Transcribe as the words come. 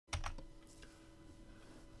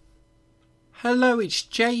Hello, it's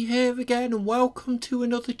Jay here again and welcome to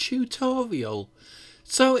another tutorial.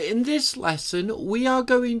 So in this lesson we are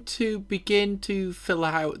going to begin to fill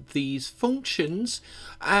out these functions,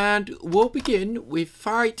 and we'll begin with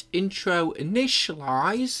fight intro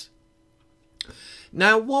initialize.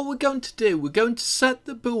 Now what we're going to do, we're going to set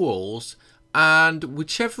the bools and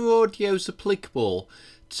whichever audio is applicable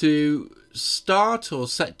to start or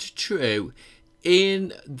set to true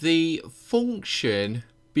in the function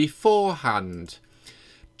beforehand,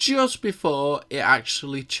 just before it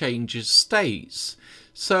actually changes states.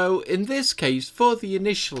 So in this case, for the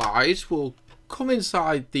initialize, we'll come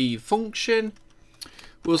inside the function,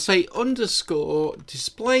 we'll say underscore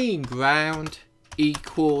displaying ground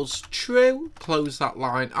equals true, close that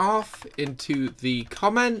line off into the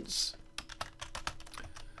comments,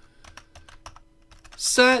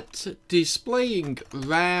 set displaying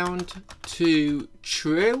ground to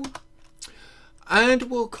true. And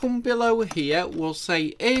we'll come below here, we'll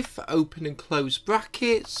say if open and close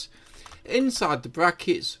brackets, inside the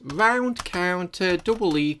brackets round counter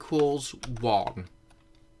double equals 1.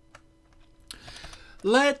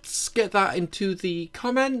 Let's get that into the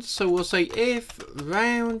comments. So we'll say if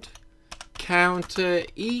round counter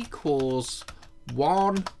equals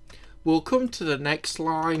 1. We'll come to the next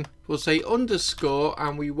line, we'll say underscore,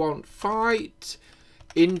 and we want fight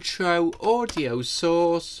intro audio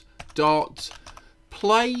source dot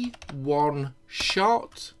play one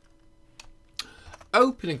shot,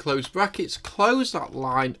 open and close brackets, close that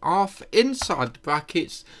line off, inside the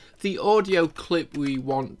brackets the audio clip we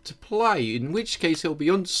want to play, in which case it'll be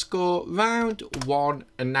underscore round 1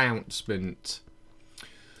 announcement.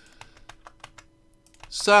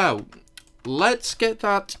 So let's get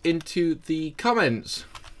that into the comments,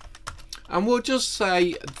 and we'll just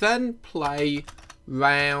say then play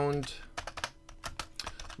round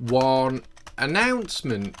 1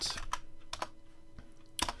 announcement,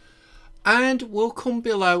 and we'll come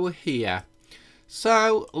below here.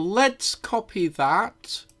 So let's copy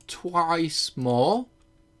that twice more,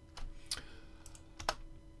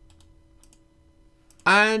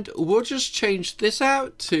 and we'll just change this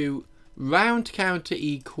out to round counter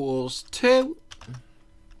equals 2,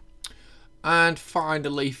 and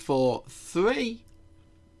finally for 3.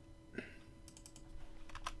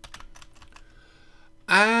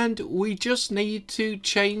 And we just need to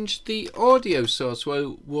change the audio source.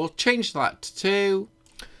 We'll change that to 2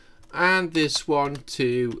 and this one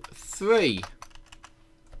to 3.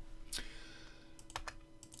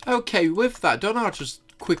 Okay, with that done, I'll just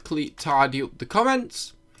quickly tidy up the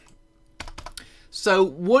comments. So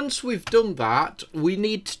once we've done that, we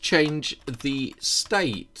need to change the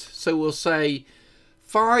state. So we'll say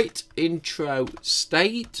fight intro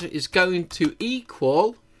state is going to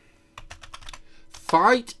equal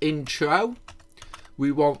fight intro, we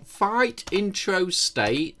want fight intro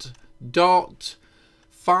state dot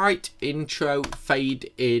fight intro fade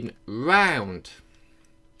in round.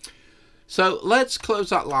 So let's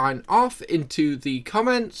close that line off into the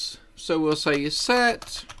comments. So we'll say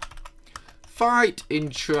set fight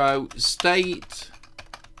intro state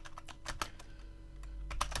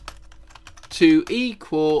to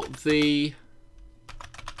equal the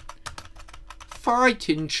fight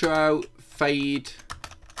intro fade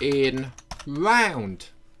in round.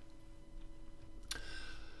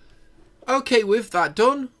 Okay, with that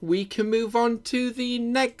done, we can move on to the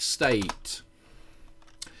next state.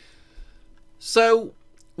 So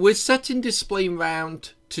we're setting display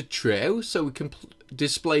round to true, so we can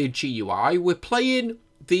display a GUI. We're playing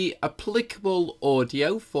the applicable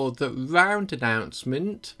audio for the round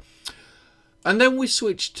announcement, and then we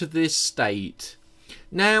switch to this state.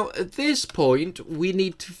 Now at this point we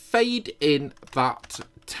need to fade in that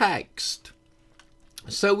text.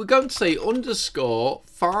 So we're going to say underscore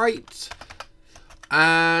fight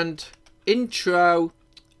and intro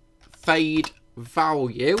fade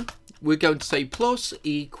value. We're going to say plus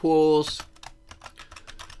equals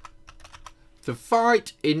the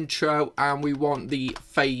fight intro, and we want the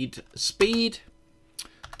fade speed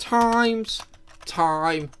times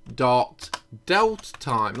time dot delta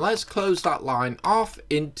time. Let's close that line off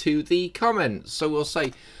into the comments. So we'll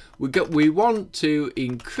say we want to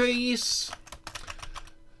increase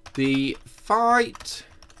the fight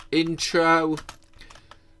intro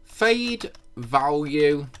fade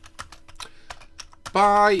value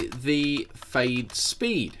by the fade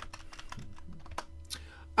speed.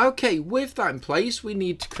 Okay, with that in place, we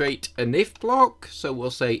need to create an if block. So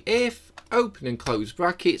we'll say if open and close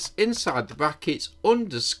brackets, inside the brackets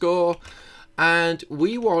underscore, and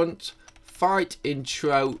we want fight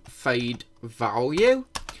intro fade value,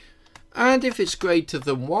 and if it's greater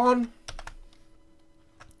than 1,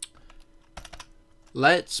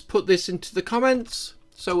 let's put this into the comments.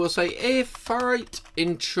 So we'll say if fight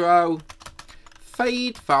intro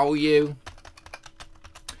fade value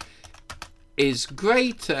is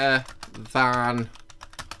greater than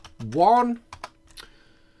 1,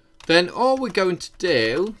 then all we're going to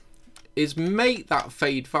do is make that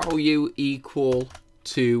fade value equal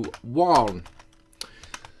to 1.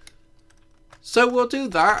 So we'll do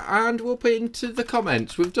that and we'll put it into the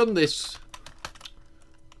comments. We've done this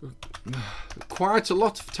quite a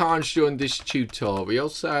lot of times during this tutorial,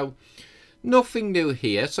 so nothing new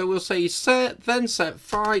here. So we'll say set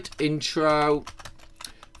fight intro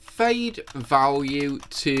fade value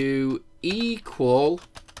to equal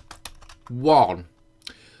 1.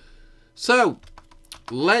 So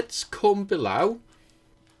let's come below,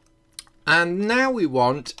 and now we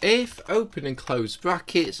want if open and close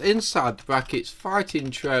brackets, inside the brackets fight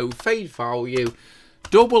intro fade value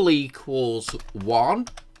double equals 1.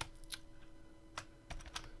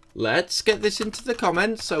 Let's get this into the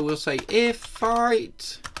comments. So we'll say if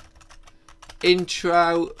fight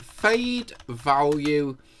intro fade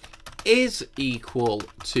value is equal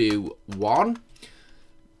to 1.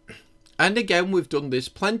 And again, we've done this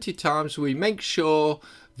plenty of times. We make sure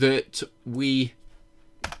that we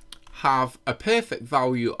have a perfect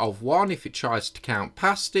value of 1. If it tries to count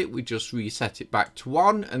past it, we just reset it back to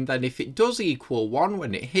 1. And then if it does equal 1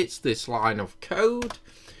 when it hits this line of code,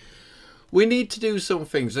 we need to do some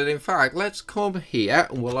things. And in fact, let's come here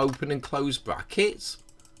and we'll open and close brackets.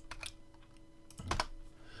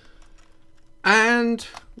 And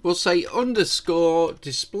we'll say underscore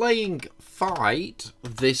displaying fight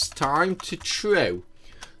this time to true.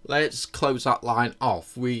 Let's close that line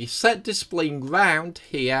off. We set displaying round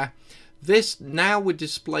here. This now we're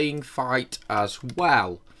displaying fight as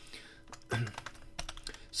well.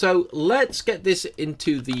 So let's get this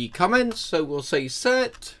into the comments. So we'll say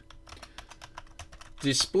set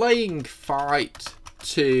displaying fight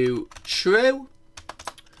to true.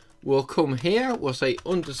 We'll come here, we'll say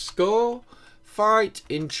underscore fight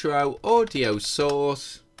intro audio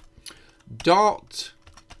source dot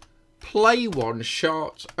play one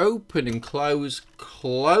shot, open and close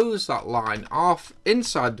that line off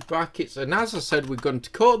inside the brackets. And as I said, we're going to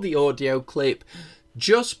call the audio clip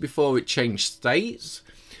just before it changed states.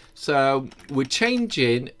 So we're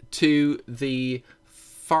changing to the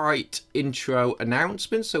fight intro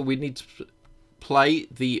announcement, so we need to play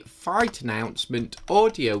the fight announcement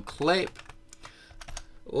audio clip.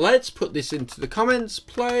 Let's put this into the comments.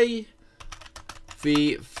 Play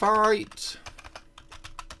the fight.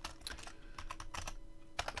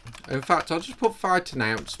 In fact, I'll just put fight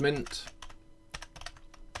announcement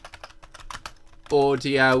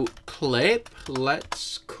audio clip.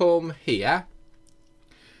 Let's come here.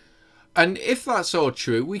 And if that's all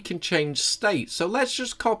true, we can change state. So let's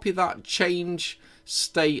just copy that change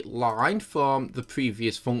state line from the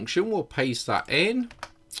previous function. We'll paste that in.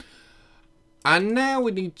 And now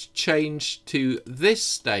we need to change to this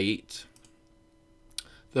state,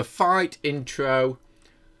 the fight intro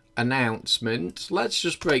announcement. Let's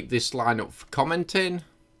just break this line up for commenting.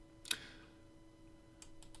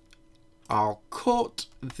 I'll cut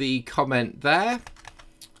the comment there,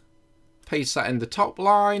 paste that in the top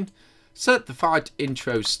line. Set the fight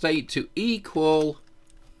intro state to equal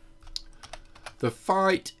the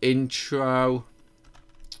fight intro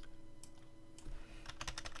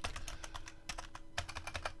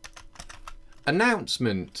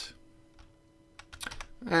announcement.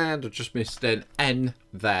 And I just missed an N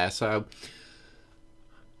there. So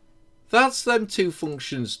that's them two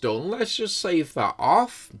functions done. Let's just save that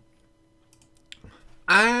off.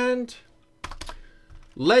 And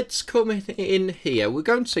let's come in here. We're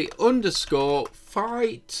going to say underscore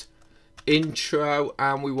fight intro,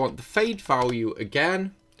 and we want the fade value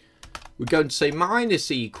again. We're going to say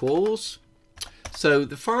minus equals. So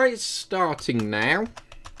the fight's starting now.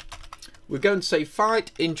 We're going to say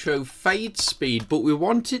fight intro fade speed, but we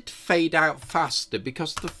want it to fade out faster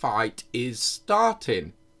because the fight is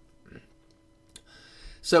starting.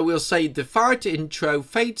 So we'll say the fight intro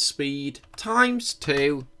fade speed times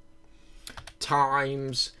 2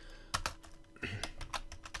 times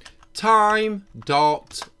time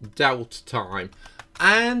dot delta time,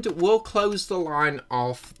 and we'll close the line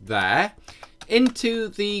off there. Into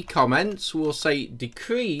the comments we'll say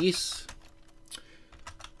decrease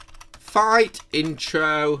fight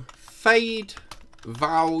intro fade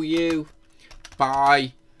value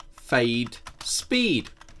by fade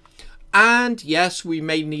speed. And yes, we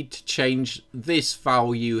may need to change this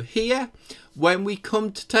value here when we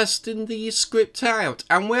come to testing the script out,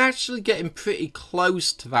 and we're actually getting pretty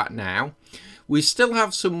close to that now. We still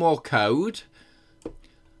have some more code.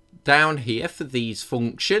 down here for these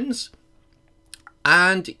functions.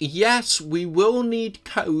 And yes, we will need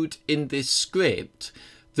code in this script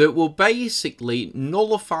that will basically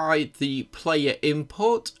nullify the player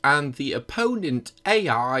input and the opponent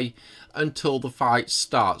AI until the fight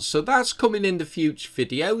starts. So that's coming in the future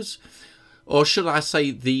videos, or should I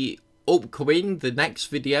say the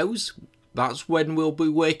next videos. That's when we'll be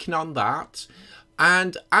working on that.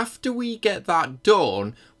 And after we get that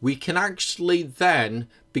done, we can actually then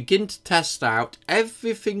begin to test out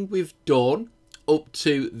everything we've done up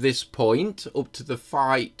to this point, up to the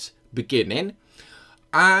fight beginning.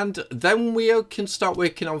 And then we can start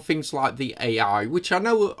working on things like the AI, which I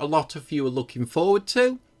know a lot of you are looking forward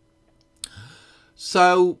to.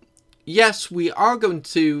 So yes, we are going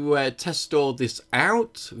to test all this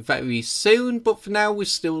out very soon, but for now we've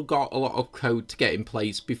still got a lot of code to get in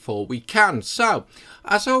place before we can. So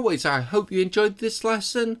as always, I hope you enjoyed this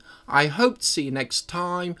lesson. I hope to see you next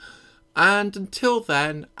time, and until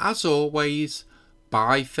then, as always,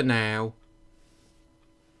 bye for now.